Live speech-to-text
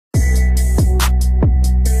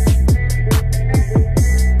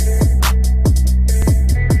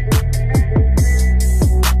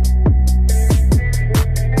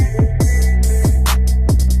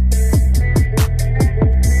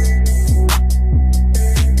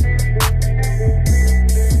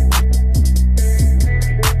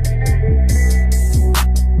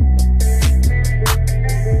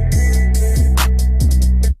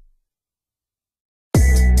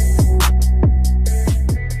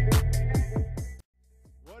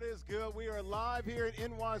live here at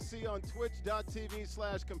NYC on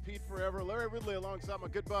twitch.tv/CompeteForever. Larry Ridley alongside my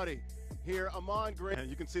good buddy here, Amon Gray. And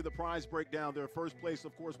you can see the prize breakdown there. First place,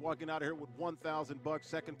 of course, walking out of here with $1,000.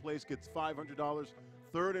 Second place gets $500.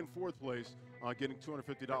 Third and fourth place getting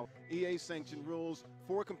 $250. EA sanctioned rules.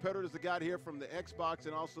 4 competitors that got here from the Xbox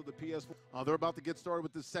and also the PS4. They're about to get started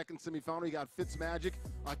with the second semifinal. You got FitzMagic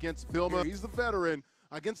against Vilma. He's the veteran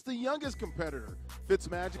against the youngest competitor,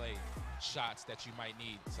 FitzMagic. Shots that you might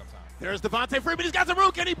need sometimes. There's Devontae Freeman. He's got some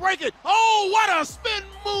room. Can he break it? Oh, what a spin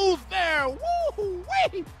move there.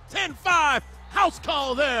 Woo-wee. 10-5. House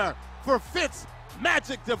call there for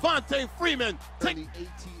FitzMagic. Devontae Freeman. Take the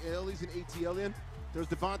ATL. He's an ATLian. There's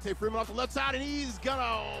Devontae Freeman off the left side, and he's going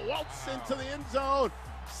to waltz into the end zone.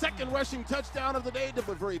 Second rushing touchdown of the day, but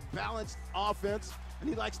very balanced offense, and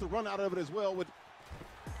he likes to run out of it as well with,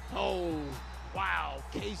 oh, wow.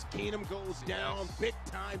 Case Keenum goes down.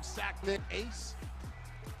 Big-time sack. Ace.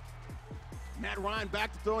 Matt Ryan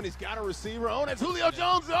back to throw, and he's got a receiver. Oh, that's Julio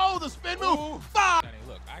Jones. Oh, the spin move. 5.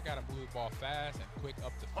 Look, I got to move the ball fast and quick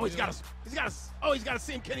up the field. Oh, he's got to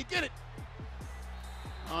see him. Can he get it?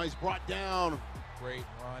 Oh, he's brought down. Great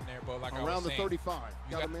run there, but like around I was the saying, 35.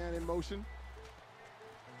 Got a man in motion.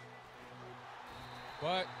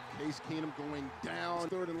 But Case Keenum going down,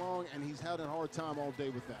 third and long, and he's had a hard time all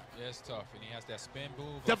day with that. Yeah, it's tough, and he has that spin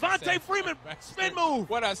move. Devontae Freeman, spin move.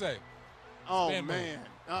 What'd I say? Oh, spin man.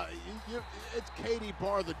 It's Katie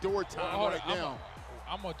bar the door time now.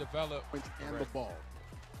 I'm going to develop. And the ball.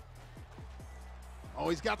 Oh,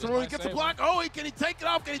 he's got some room. He gets a block. Oh, can he take it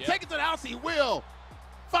off? Can he take it to the house? He will.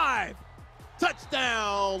 5.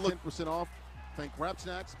 Touchdown. 10% off. Thank Rap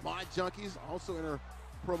Snacks, My Junkies. Also enter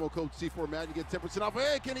promo code C4Madden. You get 10% off.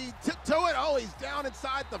 Hey, can he tiptoe it? Oh, he's down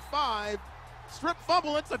inside the 5. Strip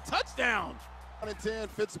fumble. It's a touchdown. 1-10.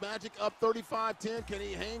 FitzMagic up 35-10. Can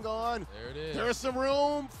he hang on? There it is. There's some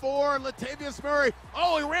room for Latavius Murray.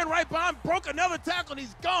 Oh, he ran right by him, broke another tackle, and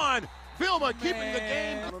he's gone. Vilma keeping the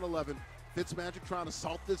game. 11. FitzMagic trying to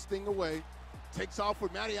salt this thing away. Takes off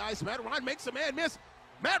with Matty Ice. Matt Ryan makes a man miss.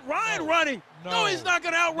 Matt Ryan running. No, he's not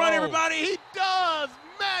going to outrun everybody. He does.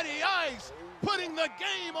 Matty Ice putting the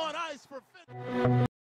game on ice for Fitz.